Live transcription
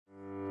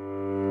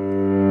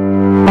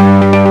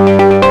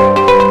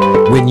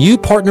When you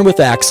partner with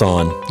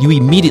Axon, you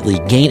immediately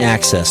gain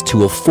access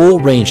to a full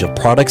range of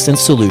products and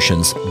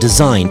solutions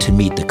designed to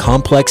meet the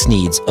complex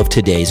needs of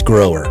today's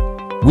grower.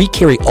 We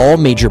carry all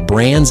major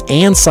brands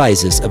and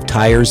sizes of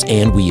tires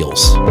and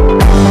wheels.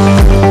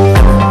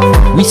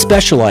 We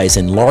specialize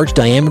in large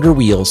diameter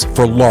wheels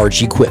for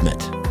large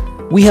equipment.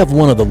 We have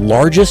one of the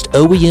largest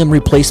OEM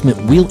replacement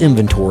wheel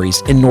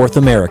inventories in North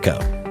America.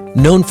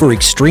 Known for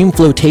extreme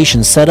flotation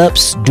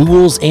setups,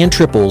 duals, and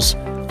triples,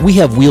 we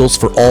have wheels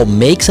for all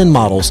makes and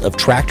models of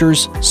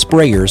tractors,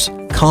 sprayers,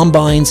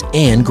 combines,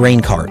 and grain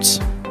carts.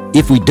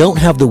 If we don't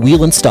have the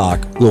wheel in stock,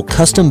 we'll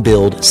custom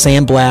build,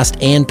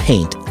 sandblast, and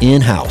paint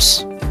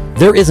in-house.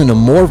 There isn't a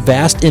more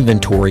vast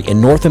inventory in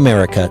North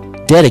America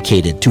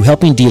dedicated to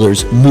helping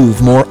dealers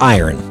move more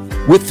iron.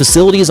 With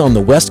facilities on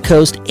the West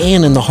Coast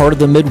and in the heart of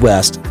the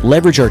Midwest,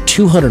 leverage our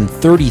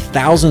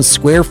 230,000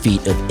 square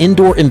feet of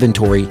indoor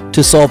inventory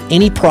to solve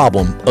any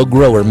problem a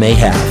grower may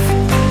have.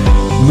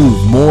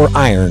 Move more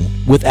iron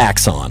with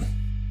Axon.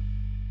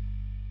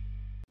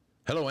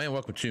 Hello and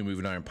welcome to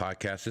Moving Iron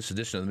Podcast. This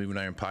edition of the Moving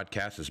Iron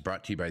Podcast is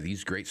brought to you by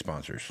these great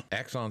sponsors.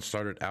 Axon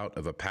started out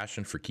of a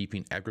passion for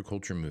keeping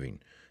agriculture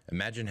moving.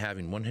 Imagine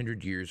having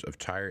 100 years of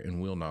tire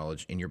and wheel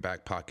knowledge in your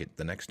back pocket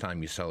the next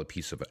time you sell a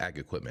piece of ag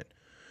equipment.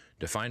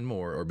 To find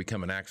more or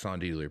become an Axon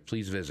dealer,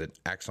 please visit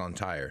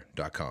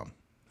axontire.com.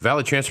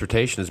 Valley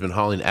Transportation has been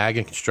hauling ag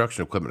and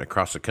construction equipment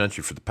across the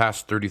country for the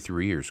past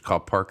 33 years.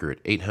 Call Parker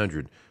at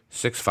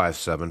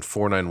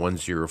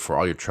 800-657-4910 for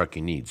all your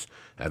trucking needs.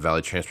 At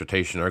Valley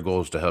Transportation, our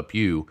goal is to help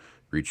you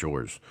reach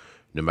yours.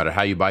 No matter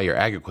how you buy your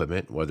ag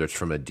equipment, whether it's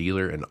from a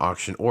dealer, an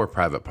auction, or a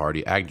private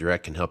party,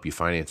 AgDirect can help you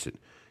finance it.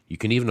 You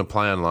can even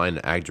apply online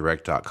at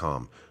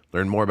agdirect.com.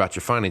 Learn more about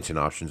your financing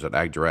options at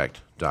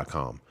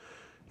agdirect.com.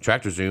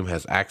 TractorZoom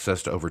has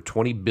access to over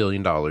 $20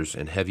 billion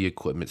in heavy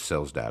equipment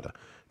sales data.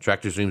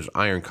 TractorZoom's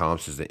Iron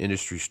Comps is the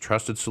industry's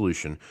trusted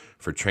solution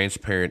for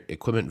transparent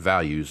equipment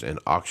values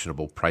and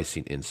auctionable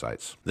pricing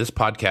insights. This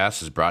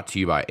podcast is brought to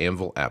you by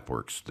Anvil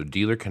AppWorks. The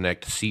Dealer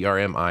Connect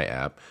CRMI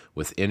app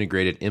with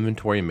integrated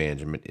inventory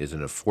management is an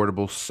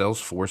affordable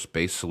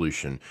Salesforce-based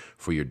solution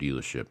for your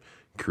dealership.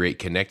 Create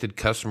connected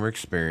customer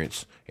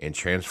experience and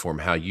transform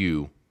how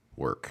you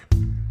work.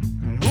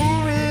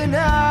 Moving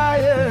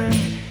higher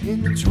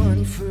in the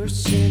 21st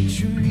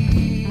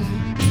century.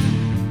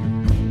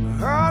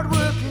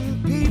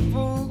 Hard-working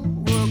people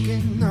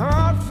working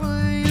hard for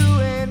you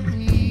and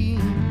me.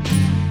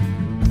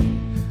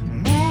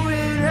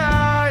 Moving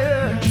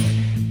higher,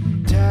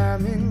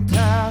 time and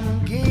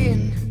time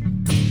again.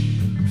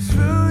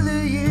 Through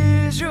the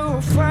years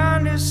you'll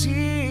find us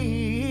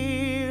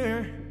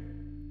here.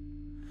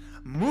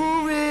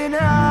 Moving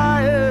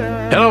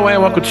higher. Hello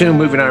and welcome to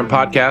Moving Iron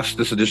Podcast.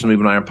 This edition of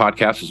Moving Iron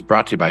Podcast is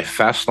brought to you by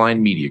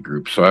Fastline Media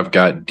Group. So I've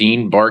got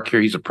Dean Bark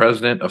here. He's the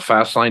president of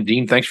Fastline.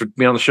 Dean, thanks for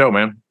being on the show,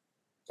 man.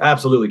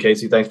 Absolutely,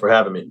 Casey. Thanks for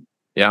having me.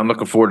 Yeah, I'm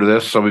looking forward to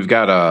this. So we've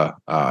got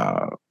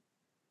a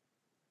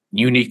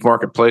unique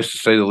marketplace, to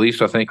say the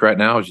least, I think, right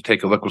now, as you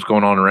take a look what's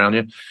going on around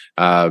you.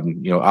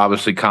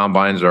 Obviously,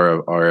 combines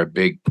are a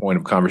big point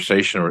of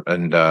conversation,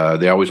 and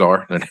they always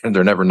are.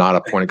 They're never not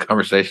a point of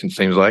conversation,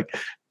 seems like.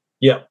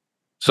 Yeah.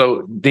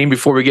 So, Dean,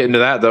 before we get into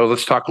that, though,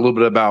 let's talk a little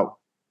bit about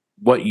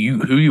who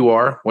you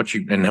are, what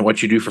you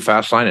do for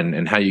Fastline,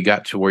 and how you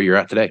got to where you're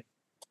at today.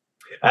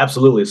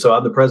 Absolutely. So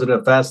I'm the president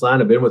of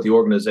Fastline. I've been with the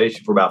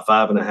organization for about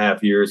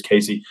 5.5 years,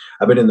 Casey.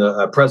 I've been in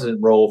the president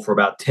role for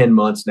about 10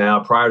 months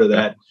now. Prior to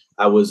that,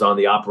 I was on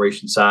the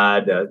operations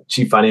side,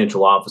 chief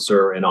financial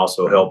officer, and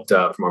also helped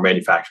from our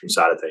manufacturing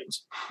side of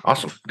things.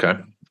 Awesome. Okay.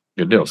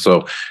 Good deal.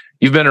 So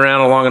you've been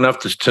around long enough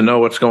to know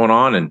what's going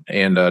on and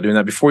doing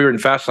that. Before you were in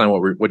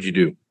Fastline, what'd you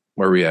do?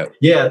 Where were we at?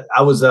 Yeah,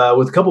 I was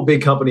with a couple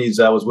big companies.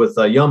 I was with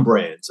Yum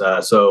Brands,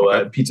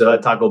 Pizza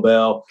Hut, Taco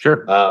Bell.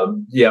 Sure.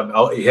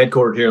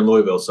 Headquartered here in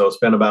Louisville. So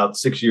spent about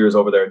 6 years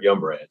over there at Yum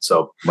Brands.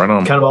 So right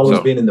on. Kind of always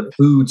been in the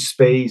food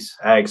space,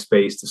 ag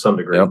space to some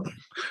degree. Yep.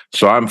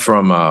 So I'm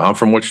from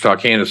Wichita,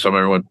 Kansas. So I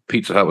remember when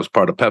Pizza Hut was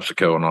part of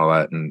PepsiCo and all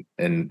that, and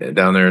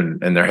down there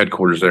and their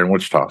headquarters there in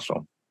Wichita.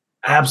 So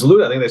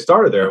absolutely, I think they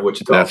started there in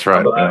Wichita. That's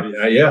right.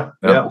 Yeah.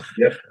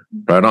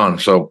 Right on.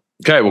 So.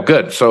 Okay, well,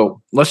 good. So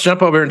let's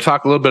jump over here and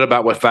talk a little bit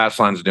about what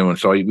Fastline's doing.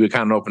 So we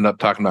kind of opened up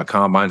talking about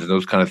combines and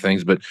those kind of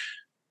things, but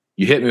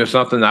you hit me with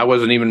something I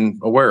wasn't even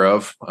aware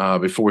of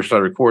before we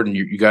started recording.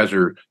 You guys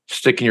are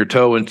sticking your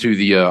toe into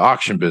the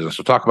auction business.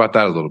 So talk about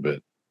that a little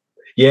bit.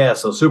 Yeah,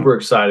 so super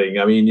exciting.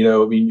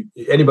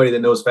 Anybody that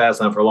knows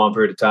Fastline for a long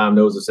period of time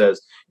knows us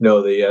as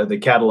the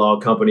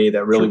catalog company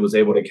that really was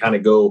able to kind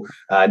of go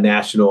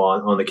national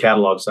on the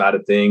catalog side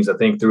of things. I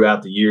think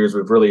throughout the years,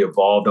 we've really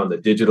evolved on the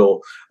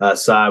digital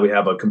side. We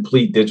have a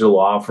complete digital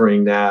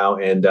offering now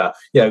and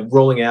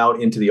rolling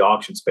out into the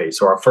auction space.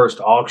 So our first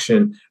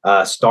auction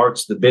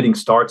the bidding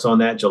starts on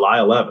that July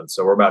 11th.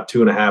 So we're about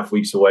 2.5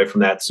 weeks away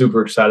from that.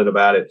 Super excited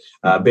about it.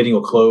 Bidding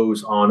will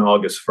close on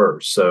August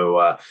 1st.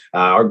 So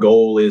our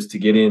goal is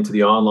to get into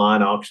the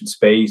online auction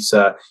space.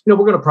 We're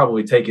going to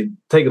probably take it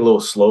a little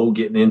slow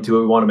getting into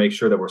it. We want to make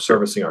sure that we're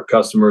servicing our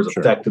customers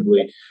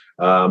effectively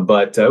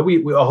But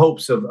we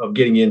hopes of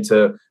getting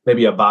into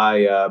maybe a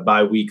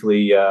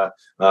bi-weekly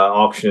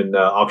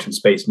auction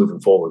space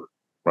moving forward.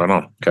 Right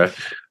on. Okay.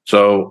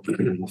 So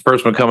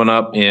first one coming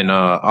up in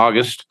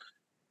August.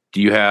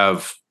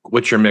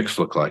 What's your mix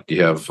look like? Do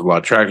you have a lot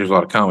of tractors, a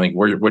lot of combine?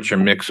 What's your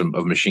mix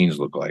of machines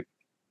look like?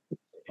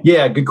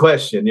 Yeah, good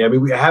question. Yeah, I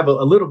mean, we have a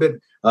little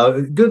bit,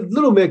 good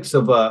little mix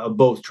of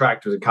both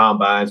tractors and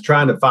combines.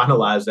 Trying to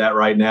finalize that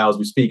right now as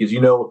we speak. As you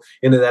know,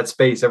 into that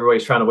space,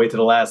 everybody's trying to wait to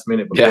the last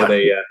minute before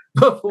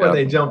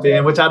they jump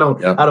in, which I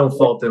don't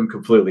fault them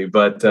completely.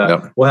 But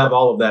we'll have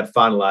all of that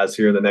finalized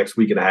here in the next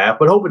week and a half.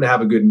 But hoping to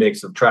have a good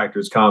mix of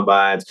tractors,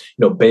 combines,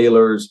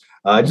 balers.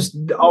 Just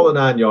all the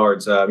 9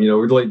 yards.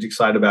 We're really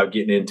excited about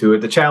getting into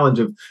it. The challenge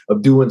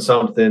of doing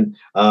something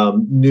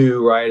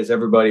new, right? As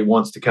everybody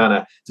wants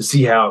to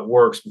see how it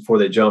works before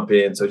they jump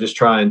in. So just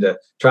trying to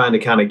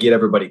kind of get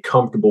everybody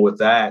comfortable with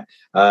that.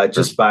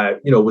 Just by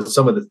with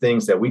some of the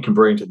things that we can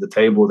bring to the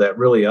table that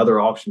really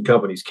other auction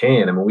companies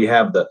can. I mean, we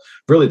have the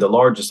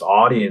largest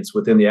audience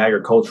within the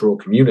agricultural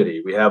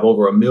community. We have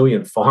over 1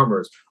 million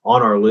farmers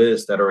on our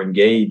list that are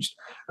engaged.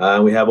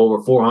 We have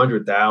over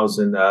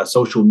 400,000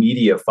 social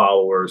media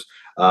followers,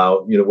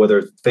 whether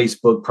it's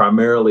Facebook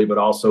primarily, but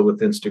also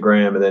with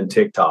Instagram and then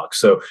TikTok.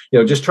 So,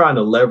 just trying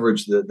to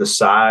leverage the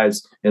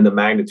size and the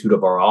magnitude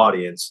of our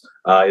audience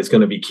is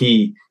going to be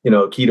key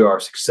to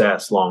our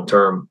success long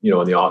term,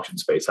 in the auction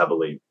space, I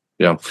believe.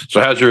 Yeah.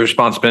 So how's your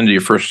response been to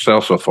your first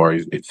sale so far?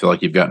 You feel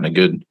like you've gotten a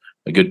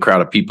good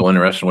crowd of people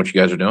interested in what you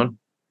guys are doing?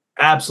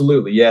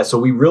 Absolutely. Yeah. So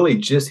we really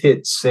just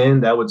hit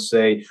send. I would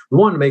say we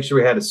wanted to make sure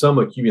we had some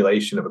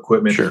accumulation of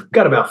equipment. Sure. We've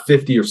got about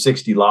 50 or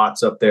 60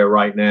 lots up there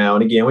right now.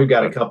 And again, we've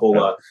got a couple,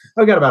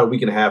 I've got about a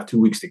week and a half, 2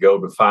 weeks to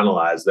go to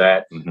finalize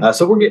that. Mm-hmm.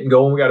 So we're getting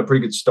going. We got a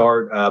pretty good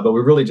start, but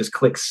we really just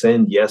clicked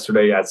send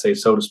yesterday, I'd say,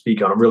 so to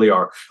speak, on really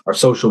our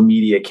social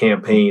media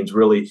campaigns,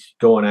 really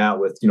going out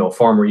with,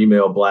 farmer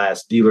email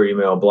blast, dealer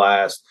email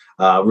blast.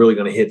 Really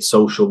going to hit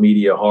social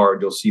media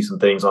hard. You'll see some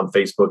things on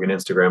Facebook and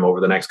Instagram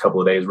over the next couple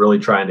of days, really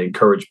trying to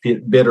encourage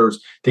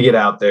bidders to get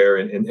out there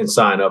and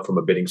sign up from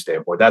a bidding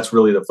standpoint. That's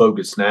really the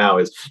focus now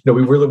is,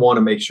 we really want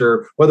to make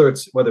sure whether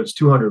it's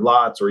 200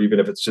 lots or even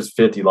if it's just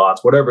 50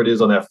 lots, whatever it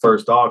is on that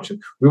first auction,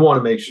 we want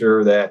to make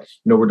sure that,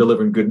 we're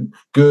delivering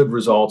good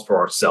results for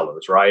our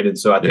sellers. Right. And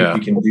so I think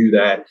we can do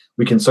that.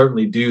 We can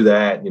certainly do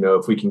that,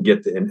 if we can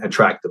get and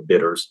attract the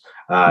bidders,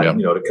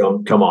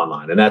 to come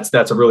online. And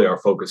that's really our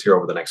focus here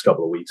over the next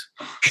couple of weeks.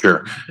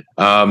 Sure.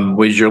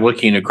 As you're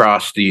looking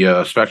across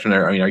the spectrum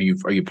there, I mean,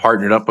 are you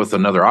partnered up with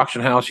another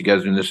auction house? You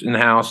guys doing this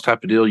in-house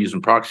type of deal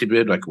using proxy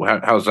bid? Like, how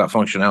does that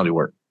functionality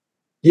work?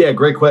 Yeah,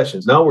 great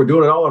questions. No, we're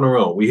doing it all on our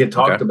own. We had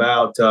talked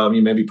about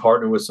maybe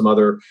partnering with some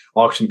other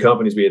auction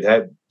companies. We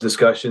had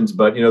discussions,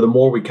 but the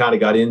more we kind of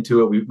got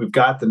into it, we've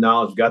got the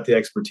knowledge, we've got the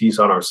expertise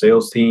on our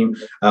sales team.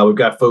 We've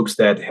got folks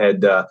that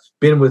had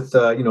been with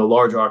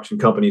large auction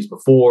companies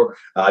before,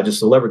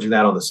 just leveraging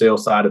that on the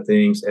sales side of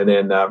things, and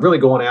then really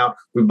going out.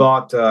 We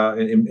bought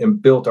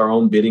and built our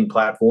own bidding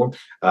platform,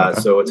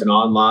 so it's an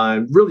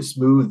online, really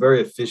smooth,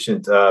 very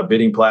efficient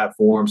bidding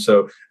platform.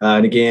 So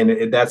and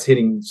again, that's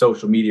hitting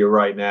social media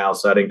right now.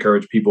 So I'd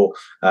encourage people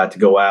to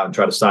go out and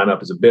try to sign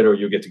up as a bidder.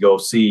 You'll get to go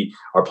see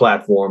our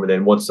platform, and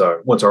then once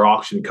our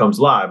auction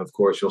comes live, of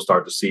course, you'll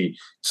start to see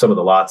some of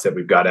the lots that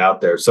we've got out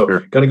there. So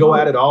going to go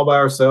at it all by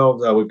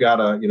ourselves. We've got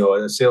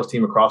a sales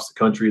team across the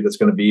country that's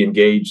going to be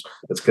engaged,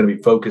 that's going to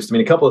be focused. I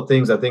mean, a couple of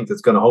things I think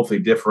that's going to hopefully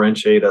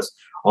differentiate us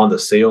on the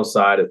sales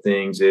side of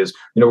things is,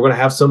 we're going to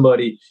have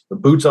somebody,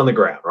 boots on the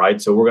ground,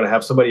 right? So we're going to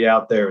have somebody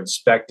out there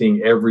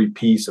inspecting every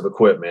piece of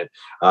equipment.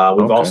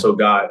 We've also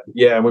got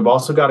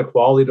a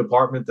quality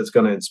department that's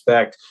going to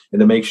inspect and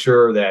to make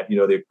sure that,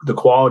 the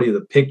quality of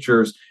the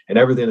pictures and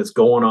everything that's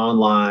going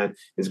online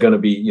is going to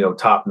be,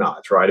 top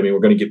notch, right? I mean, we're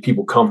going to get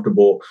people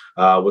comfortable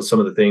with some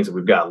of the things that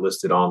we've got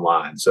listed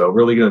online. So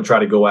really going to try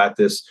to go at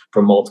this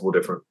from multiple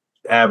different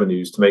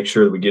avenues to make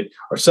sure that we get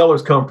our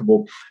sellers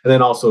comfortable and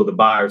then also the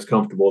buyers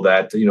comfortable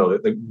that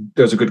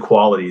there's a good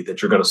quality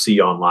that you're going to see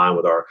online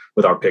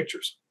with our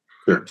pictures.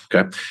 Sure.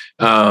 Okay.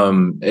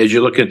 As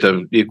you look at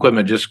the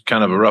equipment, just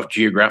kind of a rough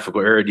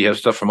geographical area, do you have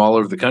stuff from all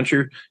over the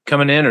country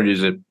coming in, or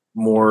is it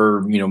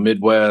more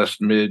Midwest,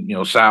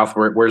 South?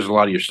 Where's a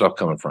lot of your stuff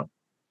coming from?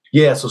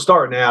 Yeah, so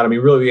starting out, I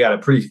mean, really, we got a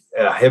pretty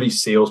heavy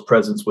sales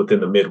presence within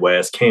the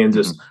Midwest.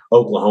 Kansas,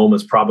 Oklahoma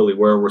is probably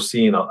where we're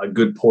seeing a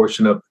good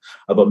portion of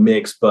a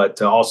mix,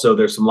 but also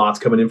there's some lots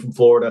coming in from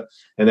Florida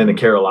and then the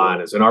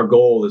Carolinas. And our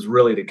goal is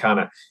really to kind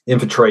of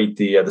infiltrate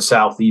the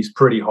Southeast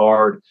pretty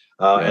hard,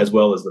 as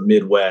well as the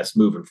Midwest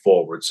moving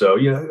forward. So,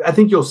 I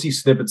think you'll see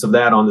snippets of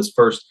that on this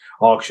first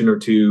auction or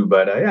two,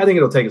 but I think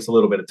it'll take us a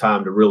little bit of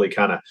time to really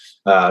kind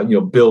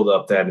of, build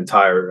up that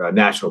entire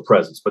national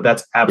presence. But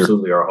that's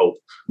absolutely our hope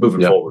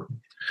moving forward.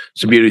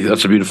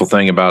 That's a beautiful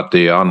thing about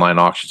the online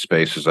auction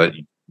space is that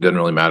it doesn't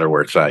really matter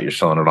where it's at. You're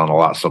selling it on a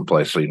lot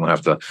someplace, so you don't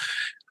have to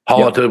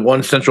haul it to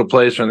one central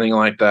place or anything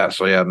like that.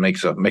 So yeah, it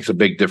makes a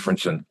big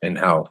difference in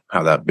how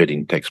that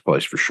bidding takes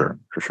place for sure.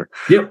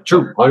 Yep,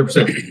 true,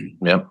 100%.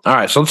 Yeah. All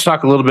right, so let's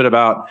talk a little bit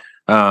about.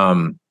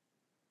 I'm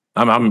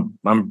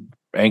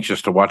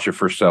anxious to watch your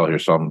first sell here,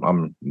 so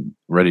I'm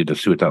ready to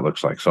see what that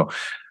looks like. So,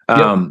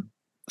 Yep.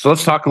 so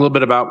let's talk a little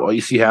bit about what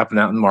you see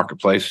happening out in the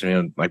marketplace. I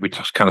mean, like we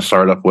just kind of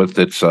started up with,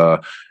 it's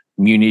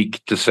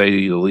unique to say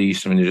the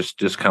least. I mean,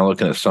 just kind of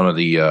looking at some of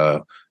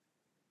the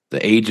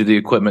age of the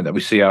equipment that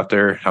we see out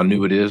there, how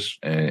new it is,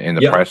 and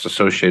the Yep. price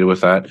associated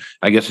with that.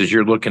 I guess as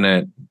you're looking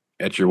at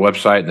your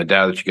website and the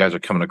data that you guys are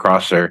coming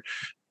across there,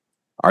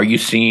 are you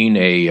seeing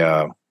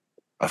a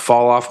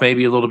fall off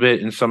maybe a little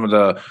bit in some of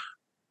the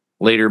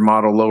later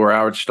model, lower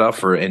hour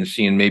stuff, and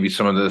seeing maybe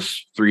some of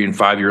this 3 and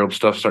 5 year old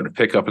stuff starting to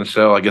pick up and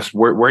sell? I guess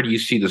where do you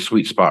see the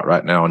sweet spot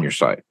right now on your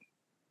site?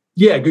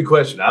 Yeah, good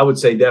question. I would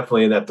say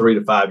definitely in that 3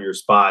 to 5 year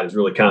spot is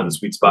really kind of the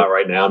sweet spot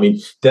right now. I mean,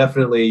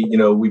 definitely,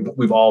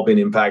 we've all been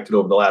impacted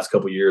over the last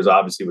couple of years,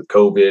 obviously with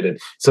COVID and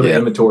some of the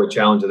inventory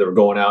challenges that were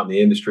going out in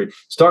the industry.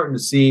 Starting to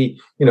see,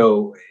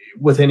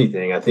 with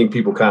anything, I think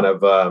people kind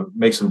of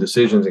make some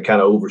decisions and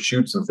kind of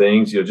overshoot some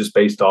things, just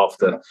based off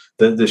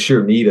the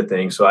sheer need of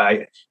things. So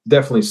I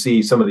definitely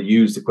see some of the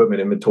used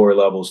equipment inventory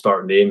levels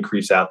starting to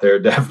increase out there.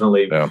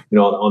 Definitely,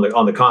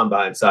 on the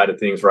combine side of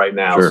things right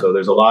now. Sure. So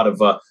there's a lot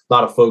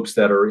of folks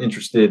that are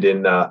interested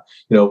in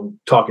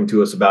talking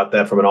to us about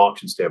that from an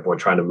auction standpoint,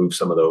 trying to move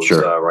some of those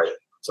right.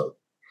 So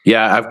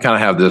yeah, I've kind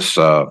of have this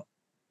about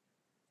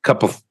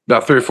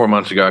 3 or 4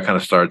 months ago. I kind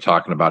of started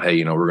talking about,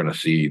 hey, we're going to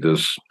see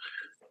this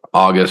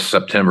August,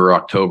 September,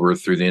 October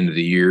through the end of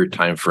the year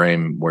time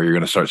frame where you're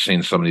going to start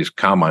seeing some of these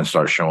combines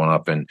start showing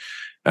up, and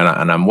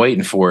I'm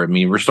waiting for it. I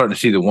mean, we're starting to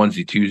see the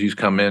onesie twosies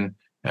come in.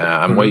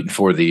 I'm waiting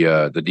for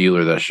the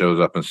dealer that shows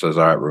up and says,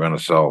 all right, we're going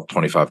to sell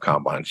 25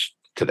 combines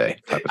today,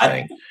 type of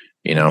thing.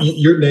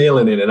 You're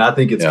nailing it, and I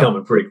think it's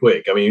coming pretty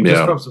quick. I mean,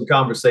 just from some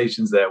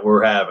conversations that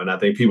we're having, I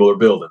think people are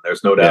building.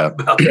 There's no doubt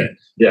about that.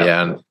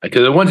 Yeah,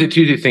 because the onesie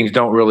twosie things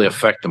don't really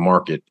affect the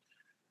market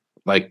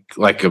like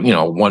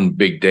one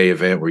big day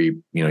event where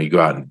you go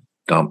out and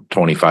dump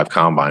 25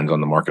 combines on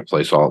the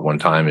marketplace all at one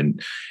time.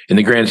 And in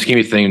the grand scheme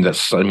of things,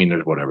 there's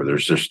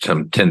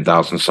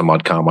 10,000 some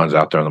odd combines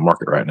out there on the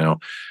market right now.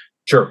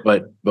 Sure.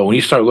 But when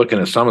you start looking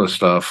at some of the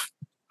stuff,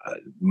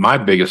 my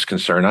biggest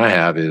concern I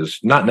have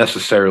is not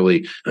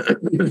necessarily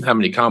how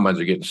many combines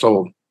are getting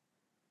sold,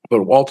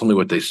 but ultimately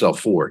what they sell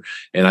for.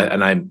 And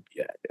I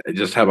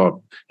just have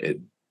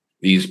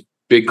these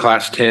big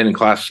class 10 and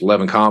class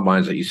 11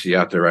 combines that you see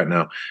out there right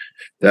now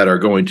that are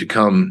going to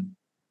come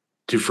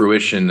to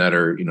fruition that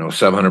are,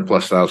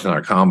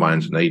 $700,000+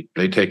 combines, and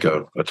they take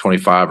a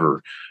 25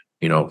 or,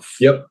 30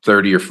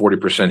 or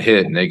 40%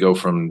 hit, and they go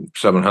from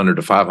 700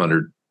 to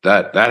 500.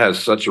 That has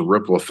such a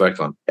ripple effect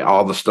on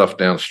all the stuff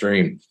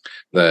downstream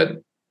that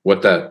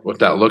what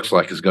that looks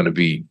like is going to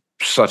be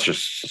such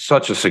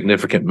a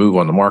significant move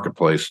on the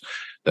marketplace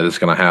that it's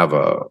going to have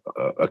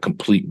a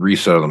complete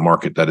reset of the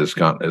market that it's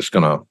going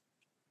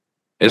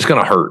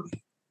to hurt.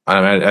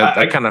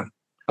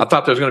 I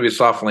thought there was going to be a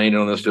soft landing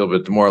on this deal,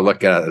 but the more I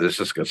look at it,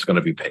 it's going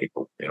to be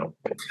painful.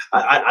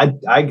 I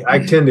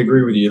tend to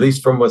agree with you, at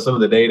least from some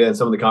of the data and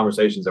some of the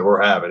conversations that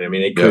we're having. I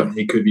mean, it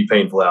could be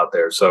painful out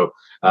there. So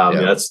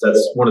that's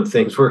one of the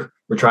things we're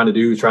trying to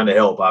do, trying to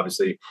help,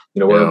 obviously,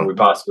 wherever we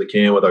possibly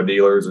can with our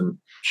dealers, and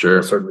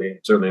certainly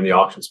in the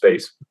auction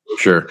space.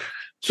 Sure.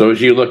 So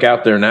as you look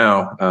out there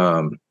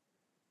now,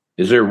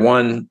 is there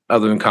one,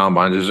 other than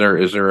combines, is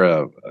there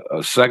a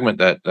segment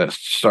that's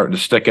starting to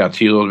stick out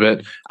to you a little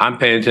bit? I'm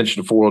paying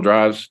attention to 4-wheel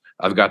drives.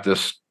 I've got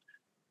this,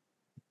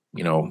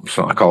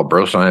 so I call it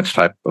bro science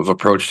type of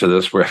approach to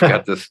this, where I've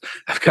got this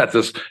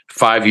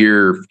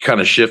 5-year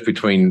kind of shift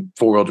between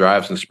 4-wheel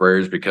drives and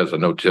sprayers because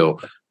of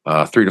no-till,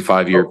 3 to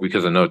 5 year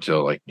because of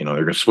no-till. Like,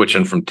 they're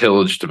switching from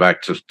tillage to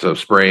back to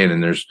spraying,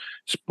 and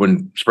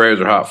when sprayers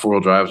are hot,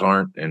 4-wheel drives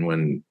aren't, and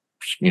when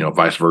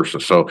vice versa.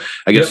 So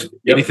I guess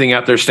anything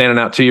out there standing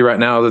out to you right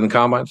now other than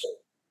combines?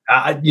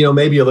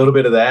 Maybe a little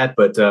bit of that,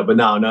 but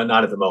no,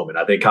 not at the moment.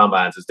 I think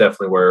combines is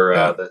definitely where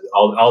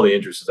all the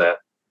interest is at.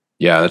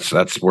 Yeah,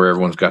 that's where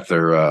everyone's got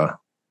their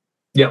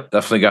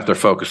definitely got their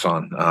focus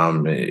on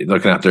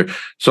looking out there.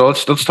 So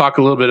let's talk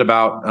a little bit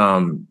about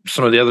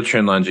some of the other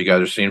trend lines you guys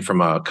are seeing from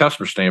a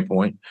customer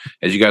standpoint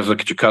as you guys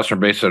look at your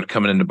customer base that are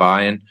coming into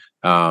buying.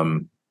 I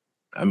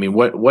mean,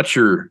 what's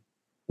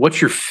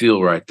your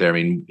feel right there? I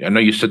mean, I know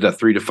you said that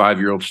 3 to 5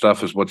 year old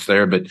stuff is what's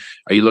there, but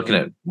are you looking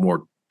at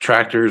more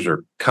tractors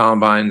or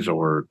combines,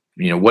 or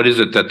what is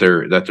it that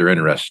they're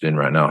interested in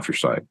right now off your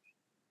site?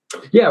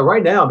 Yeah,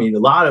 right now, I mean, a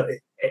lot of,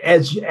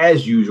 as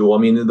usual, I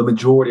mean, the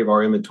majority of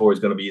our inventory is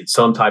going to be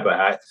some type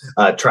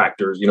of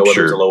tractors,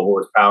 whether it's a low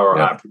horsepower or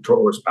high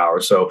horsepower.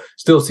 So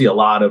still see a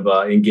lot of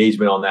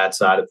engagement on that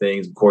side of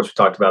things. Of course, we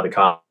talked about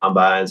the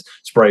combines,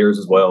 sprayers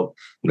as well.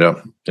 Yeah.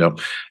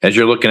 As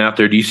you're looking out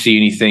there, do you see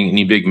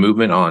any big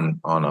movement on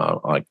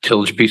like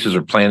tillage pieces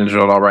or planters at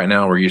all right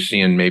now, where you're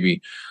seeing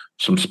maybe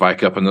some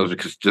spike up in those?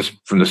 Because just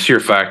from the sheer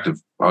fact of,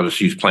 I'll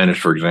just use planters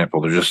for example,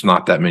 there's just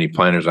not that many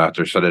planters out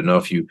there. So I didn't know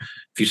if you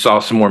saw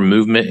some more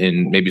movement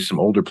in maybe some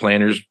older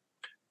planters,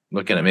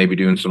 looking at maybe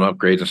doing some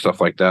upgrades and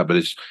stuff like that. But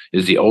is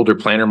the older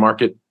planter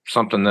market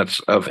something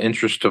that's of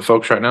interest to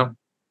folks right now?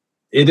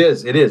 It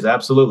is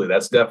absolutely.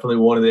 That's definitely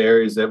one of the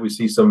areas that we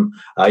see some.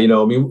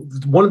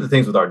 One of the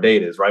things with our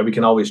data is right. We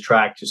can always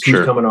track just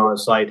who's coming on our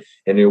site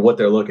and what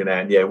they're looking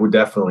at. Yeah, we're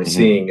definitely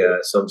seeing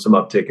some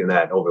uptick in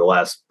that over the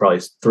last probably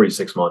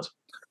 3-6 months.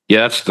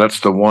 Yeah, that's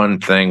the one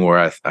thing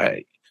where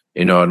I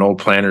an old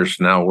planner's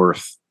now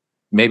worth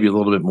maybe a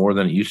little bit more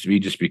than it used to be,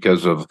 just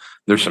because of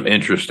there's some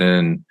interest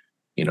in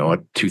a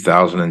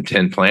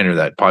 2010 planner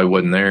that probably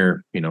wasn't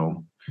there.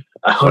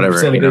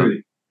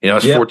 Whatever.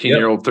 It's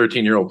 14-year-old,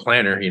 13-year-old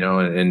planner,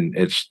 and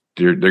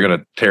they're going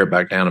to tear it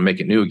back down and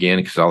make it new again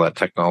because all that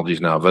technology is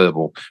now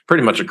available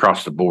pretty much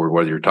across the board,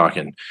 whether you're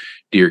talking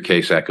Deere,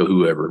 Case, Echo,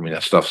 whoever. I mean,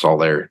 that stuff's all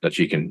there that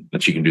you can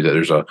do that.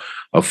 There's a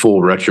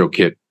full retro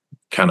kit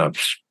kind of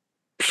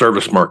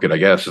service market, I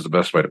guess, is the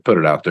best way to put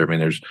it out there. I mean,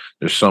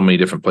 there's so many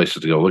different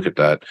places to go look at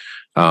that.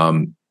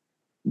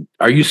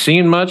 Are you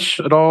seeing much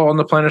at all on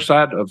the planner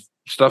side of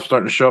stuff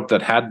starting to show up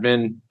that had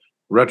been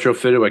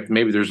retrofitted? Like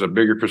maybe there's a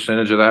bigger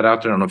percentage of that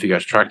out there. I don't know if you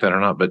guys track that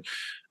or not, but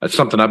that's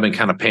something I've been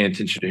kind of paying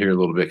attention to here a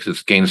little bit because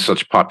it's gained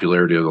such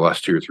popularity over the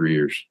last 2 or 3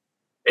 years.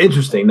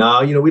 Interesting.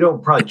 Now, we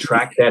don't probably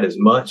track that as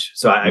much.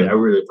 So I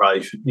really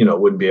probably should,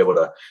 wouldn't be able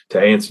to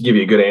give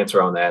you a good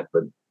answer on that.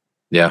 But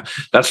yeah,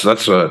 that's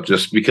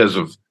just because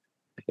of,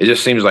 it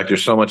just seems like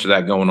there's so much of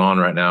that going on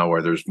right now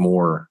where there's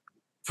more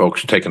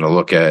folks taking a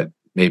look at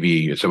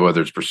maybe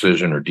whether it's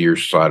precision or Deere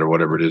side or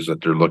whatever it is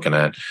that they're looking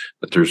at,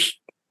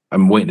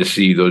 I'm waiting to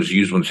see those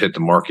used ones hit the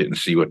market and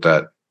see what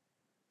the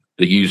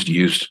used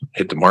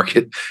hit the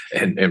market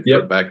and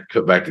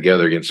put back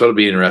together again. So it'll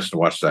be interesting to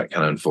watch that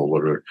kind of unfold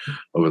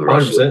over the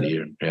rest 100%. Of the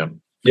year. Yeah.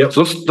 Yep.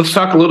 So let's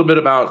talk a little bit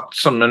about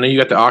some. I know you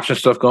got the auction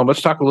stuff going, but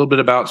let's talk a little bit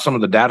about some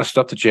of the data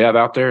stuff that you have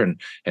out there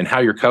and how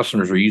your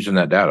customers are using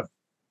that data.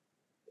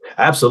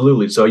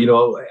 Absolutely. So,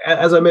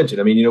 as I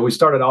mentioned, we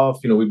started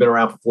off, we've been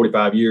around for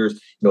 45 years,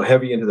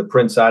 heavy into the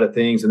print side of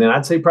things. And then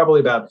I'd say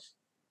probably about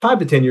 5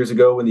 to 10 years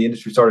ago, when the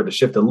industry started to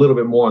shift a little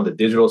bit more on the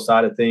digital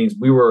side of things,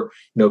 we were,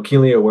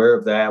 keenly aware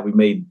of that. We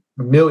made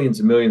millions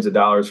and millions of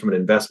dollars from an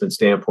investment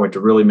standpoint to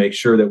really make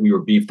sure that we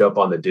were beefed up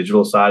on the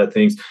digital side of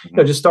things.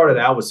 Just started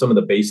out with some of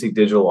the basic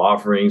digital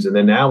offerings, and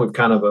then now we've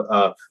kind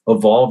of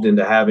evolved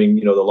into having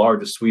the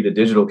largest suite of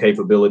digital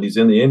capabilities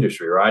in the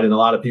industry, right? And a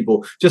lot of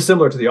people, just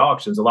similar to the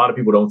auctions, a lot of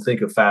people don't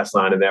think of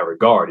Fastline in that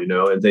regard,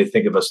 and they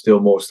think of us still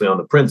mostly on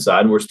the print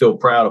side, and we're still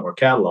proud of our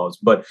catalogs,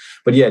 but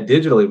yeah,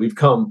 digitally we've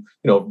come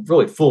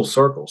really full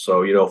circle.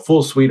 So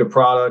full suite of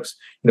products.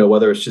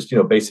 Whether it's just,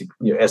 basic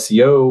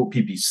SEO,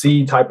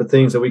 PPC type of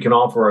things that we can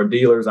offer our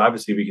dealers.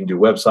 Obviously, we can do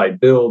website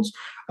builds.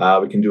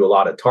 We can do a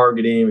lot of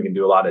targeting. We can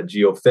do a lot of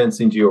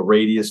geofencing,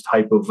 georadius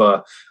type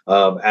of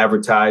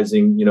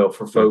advertising,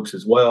 for folks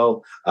as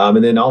well.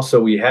 And then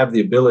also we have the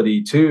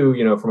ability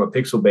to, from a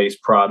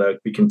pixel-based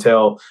product, we can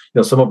tell,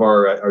 some of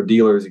our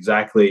dealers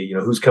exactly,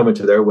 who's coming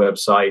to their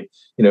website,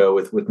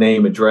 with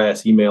name,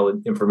 address, email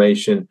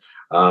information,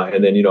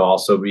 and then,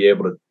 also be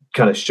able to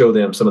kind of show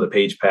them some of the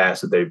page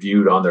paths that they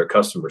viewed on their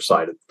customer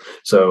site.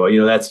 So,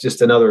 that's just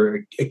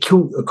another a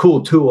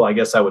cool tool, I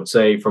guess I would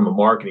say, from a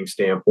marketing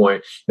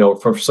standpoint,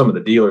 from some of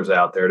the dealers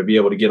out there to be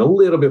able to get a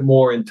little bit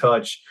more in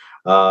touch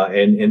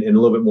and a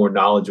little bit more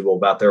knowledgeable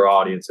about their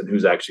audience and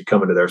who's actually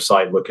coming to their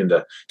site looking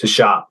to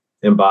shop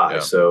and buy. Yeah.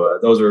 So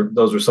those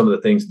are some of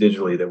the things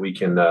digitally that we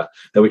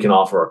can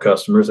offer our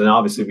customers, and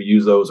obviously we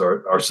use those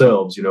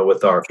ourselves,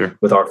 with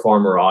our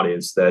farmer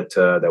audience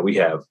that we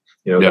have,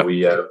 that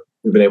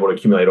we've been able to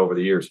accumulate over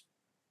the years.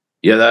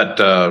 Yeah,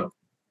 that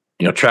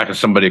tracking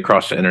somebody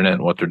across the internet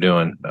and what they're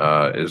doing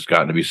has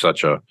gotten to be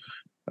such a.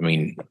 I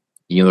mean,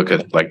 you look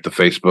at like the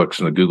Facebooks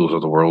and the Googles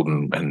of the world,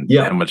 and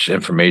how much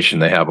information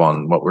they have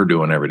on what we're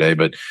doing every day.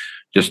 But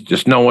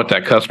just knowing what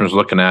that customer's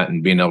looking at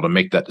and being able to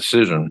make that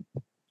decision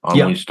on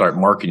when you start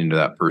marketing to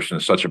that person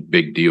is such a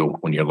big deal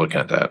when you're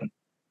looking at that.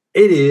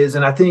 It is,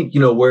 and I think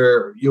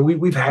where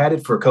we've had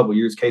it for a couple of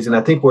years, Casey, and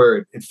I think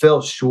where it fell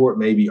short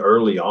maybe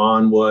early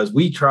on was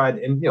we tried,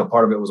 and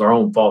part of it was our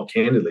own fault,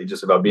 candidly,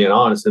 just about being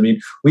honest. I mean,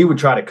 we would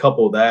try to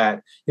couple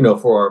that,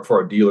 for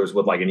our dealers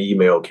with like an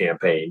email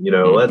campaign.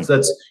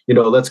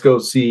 Let's go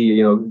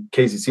see,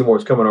 Casey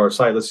Seymour's coming to our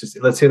site.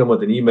 Let's hit him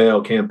with an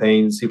email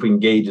campaign, see if we can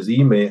gauge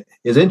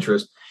his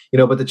interest.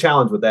 But the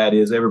challenge with that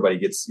is everybody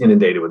gets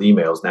inundated with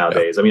emails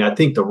nowadays. I mean, I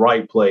think the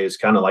right play is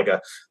kind of like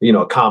a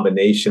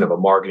combination of a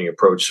marketing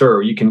approach.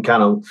 Sure, you can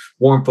kind of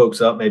warm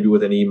folks up maybe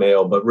with an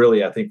email, but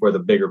really I think where the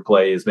bigger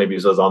play is maybe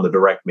on the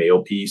direct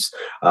mail piece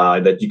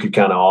that you could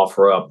kind of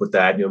offer up with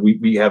that.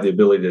 We have the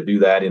ability to do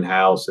that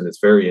in-house, and it's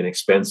very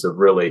inexpensive,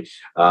 really.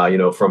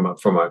 From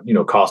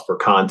a cost per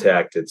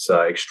contact, it's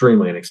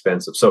extremely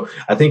inexpensive. So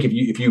I think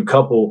if you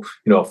couple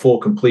a full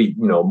complete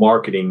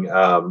marketing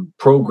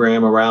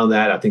program around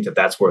that, I think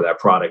that's where that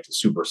product is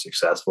super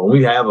successful. And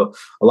we have a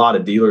lot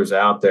of dealers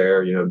out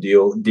there,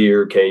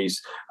 Deere,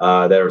 Case,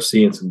 that are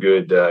seeing some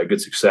good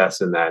success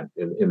in that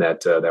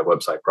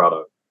website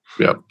product.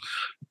 Yeah.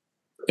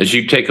 As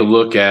you take a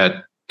look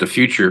at the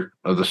future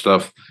of the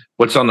stuff,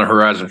 what's on the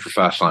horizon for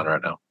Fastline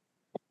right now?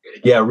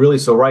 Yeah, really.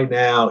 So right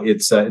now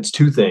it's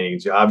two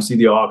things. Obviously,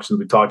 the auctions.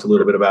 We talked a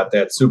little bit about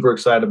that. Super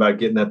excited about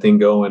getting that thing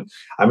going.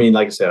 I mean,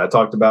 like I said, I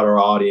talked about our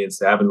audience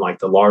having like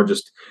the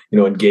largest,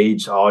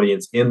 engaged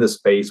audience in the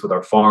space with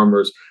our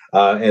farmers,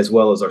 as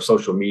well as our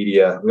social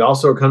media. We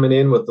also are coming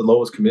in with the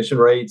lowest commission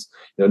rates.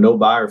 No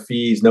buyer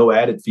fees, no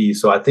added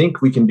fees. So I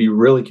think we can be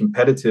really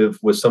competitive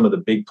with some of the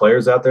big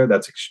players out there.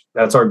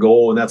 That's our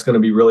goal, and that's going to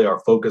be really our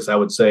focus. I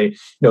would say,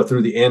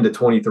 through the end of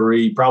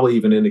 23, probably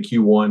even into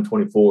Q1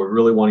 24. We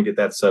really want to get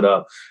that set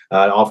up,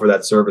 offer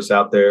that service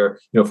out there,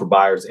 for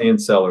buyers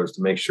and sellers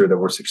to make sure that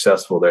we're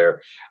successful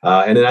there.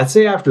 And then I'd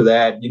say after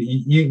that,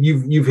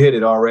 you've hit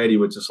it already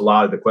with just a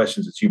lot of the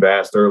questions that you've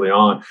asked early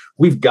on.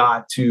 We've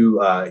got to,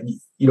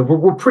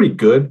 we're pretty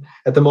good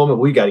at the moment.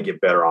 We got to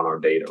get better on our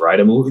data, right?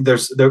 I mean,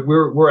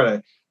 we're at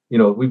a,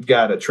 we've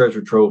got a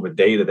treasure trove of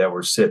data that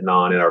we're sitting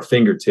on at our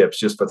fingertips,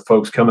 just for the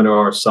folks coming to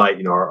our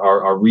site,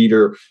 our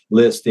reader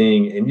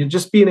listing, and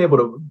just being able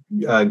to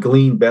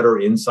glean better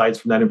insights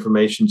from that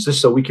information,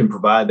 just so we can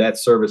provide that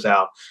service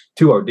out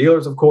to our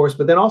dealers, of course,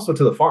 but then also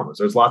to the farmers.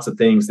 There's lots of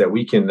things that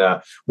we can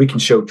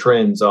show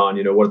trends on,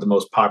 what the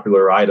most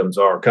popular items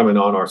are coming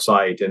on our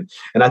site. And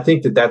I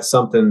think that's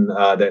something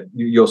that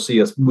you'll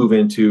see us move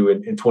into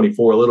in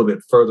 24 a little bit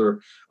further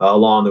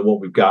along than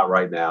what we've got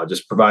right now,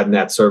 just providing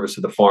that service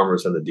to the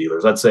farmers and the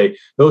dealers. I'd say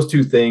those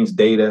two things,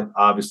 data,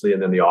 obviously,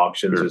 and then the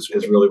auctions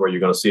is really where you're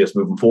going to see us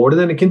moving forward.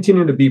 And then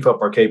continuing to beef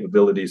up our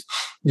capabilities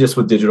just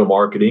with digital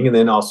marketing, and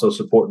then also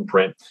support and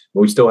print.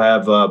 We still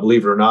have,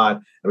 believe it or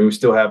not, we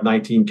still have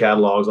 19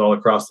 catalogs all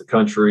across the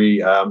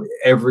country.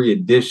 Every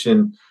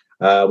edition,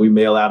 we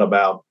mail out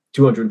about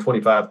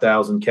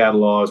 225,000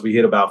 catalogs. We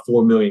hit about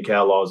 4 million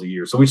catalogs a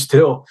year. So we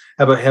still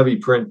have a heavy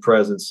print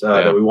presence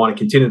that we want to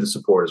continue to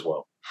support as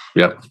well.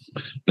 Yep.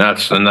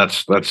 That's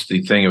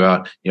the thing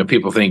about,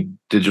 people think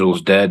digital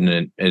is dead,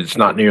 and it's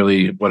not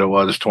nearly what it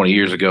was 20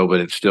 years ago, but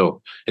it's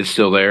still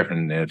there,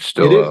 and it's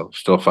still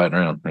fighting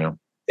around.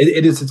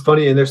 It is. It's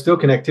funny, and there's still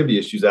connectivity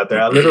issues out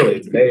there.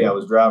 Today I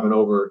was driving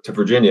over to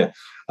Virginia,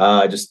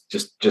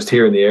 just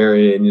here in the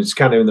area, and it's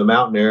kind of in the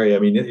mountain area. I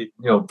mean,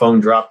 phone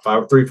dropped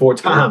 3-4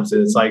 times,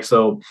 and it's like,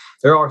 so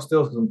there are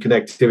still some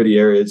connectivity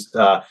areas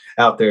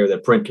out there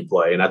that print can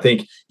play. And I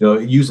think,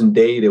 using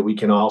data, we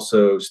can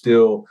also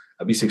still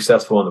be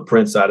successful on the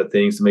print side of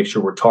things to make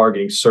sure we're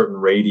targeting certain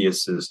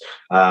radiuses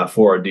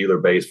for our dealer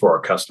base, for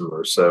our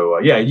customers. So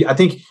I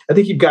think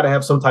you've got to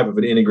have some type of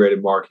an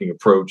integrated marketing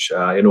approach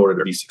in order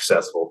to be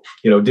successful.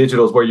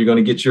 Digital is where you're going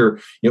to get your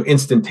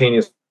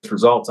instantaneous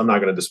results. I'm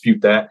not going to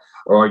dispute that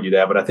or argue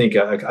that, but I think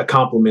a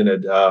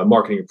complemented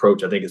marketing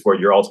approach, I think, is where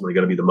you're ultimately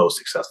going to be the most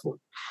successful.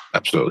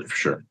 Absolutely, for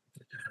sure.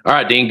 All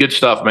right, Dean, good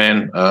stuff,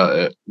 man.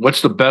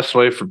 What's the best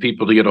way for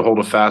people to get a hold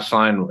of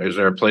Fastline? Is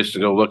there a place to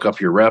go look up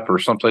your rep or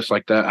someplace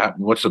like that?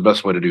 What's the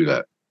best way to do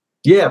that?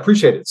 Yeah,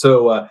 appreciate it.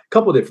 So a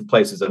couple of different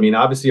places. I mean,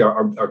 obviously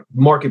our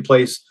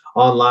marketplace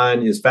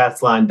online is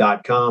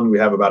fastline.com. We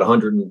have about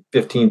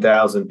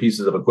 115,000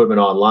 pieces of equipment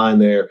online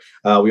there.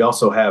 We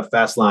also have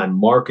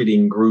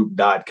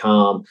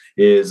fastlinemarketinggroup.com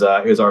is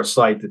our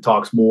site that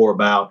talks more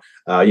about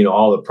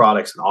all the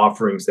products and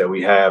offerings that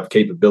we have,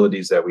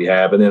 capabilities that we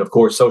have. And then, of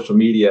course, social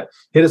media.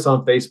 Hit us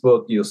on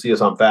Facebook. You'll see us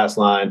on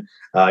Fastline.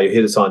 You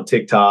hit us on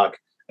TikTok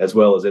as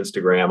well as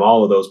Instagram.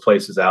 All of those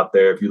places out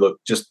there. If you look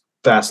just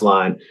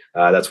Fastline,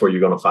 that's where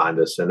you're going to find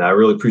us. And I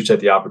really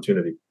appreciate the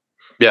opportunity.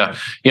 Yeah.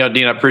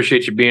 Dean, I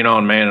appreciate you being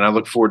on, man. And I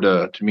look forward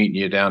to meeting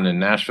you down in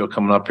Nashville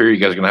coming up here. You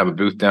guys are going to have a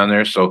booth down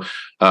there. So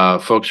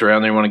folks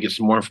around there want to get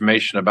some more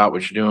information about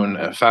what you're doing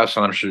at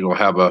Fastline. I'm sure you'll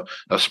have a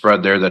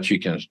spread there that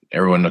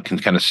everyone can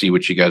kind of see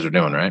what you guys are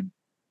doing, right?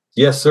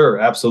 Yes, sir.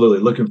 Absolutely.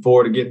 Looking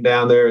forward to getting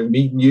down there and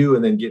meeting you,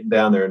 and then getting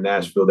down there in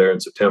Nashville there in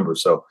September.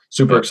 So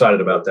super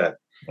excited about that.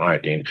 All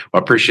right, Dean.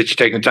 Well, I appreciate you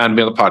taking the time to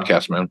be on the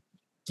podcast, man.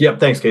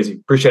 Yep. Thanks, Casey.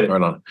 Appreciate it.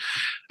 Right on.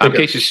 I'm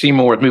Casey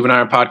Seymour with Moving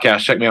Iron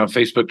Podcast. Check me out on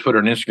Facebook, Twitter,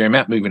 and Instagram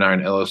at Moving Iron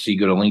LLC.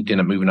 Go to LinkedIn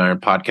at Moving Iron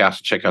Podcast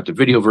and check out the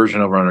video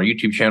version over on our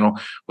YouTube channel,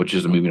 which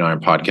is the Moving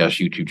Iron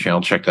Podcast YouTube channel.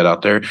 Check that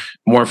out there.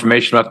 More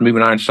information about the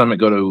Moving Iron Summit,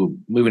 go to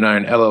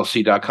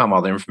movingironllc.com.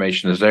 All the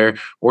information is there.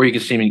 Or you can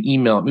send me an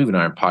email at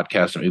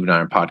movingironpodcast at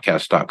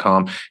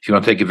movingironpodcast.com. If you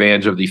want to take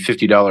advantage of the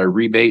 $50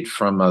 rebate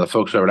from the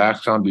folks over at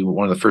Axon, be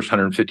one of the first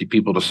 150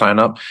 people to sign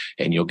up,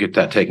 and you'll get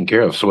that taken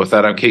care of. So with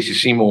that, I'm Casey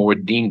Seymour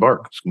with Dean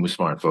Bark. It's going to be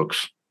smart,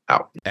 folks.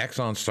 Out.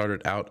 Axon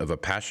started out of a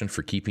passion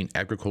for keeping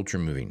agriculture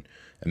moving.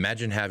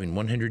 Imagine having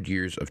 100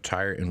 years of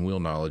tire and wheel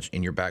knowledge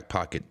in your back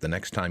pocket the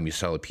next time you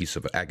sell a piece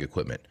of ag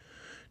equipment.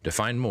 To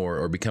find more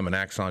or become an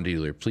Axon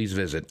dealer, please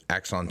visit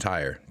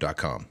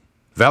axontire.com.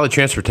 Valley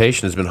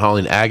Transportation has been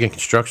hauling ag and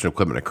construction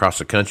equipment across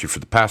the country for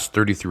the past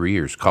 33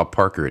 years. Call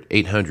Parker at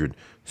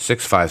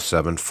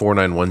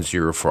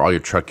 800-657-4910 for all your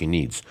trucking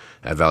needs.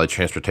 At Valley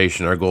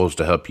Transportation, our goal is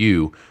to help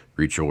you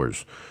reach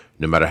yours.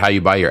 No matter how you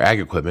buy your ag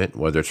equipment,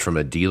 whether it's from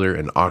a dealer,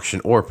 an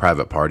auction, or a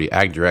private party,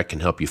 AgDirect can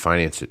help you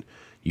finance it.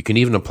 You can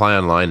even apply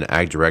online at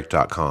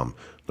agdirect.com.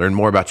 Learn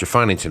more about your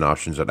financing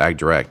options at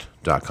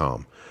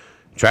agdirect.com.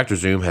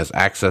 TractorZoom has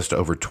access to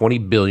over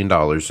 $20 billion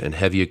in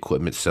heavy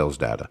equipment sales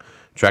data.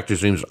 Tractor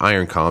Zoom's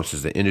Iron Comps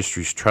is the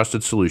industry's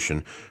trusted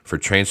solution for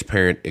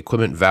transparent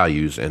equipment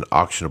values and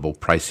auctionable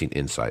pricing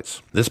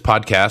insights. This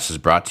podcast is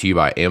brought to you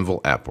by Anvil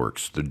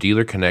AppWorks. The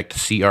Dealer Connect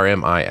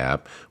CRMI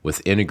app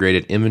with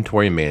integrated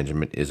inventory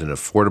management is an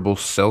affordable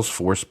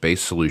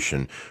Salesforce-based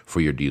solution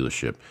for your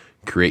dealership.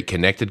 Create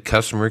connected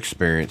customer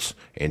experience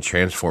and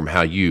transform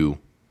how you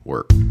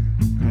work.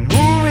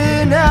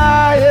 Moving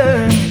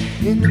higher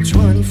in the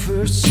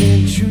 21st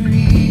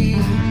century.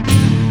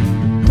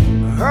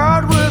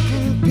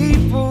 Hard-working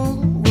people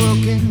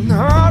working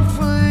hard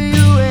for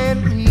you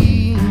and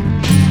me.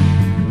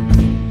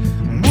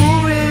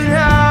 Moving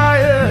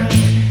higher,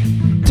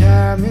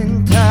 time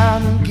and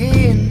time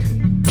again.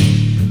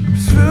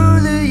 Through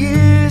the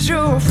years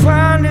you'll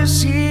find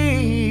us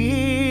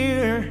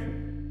here.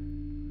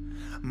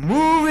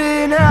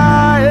 Moving higher.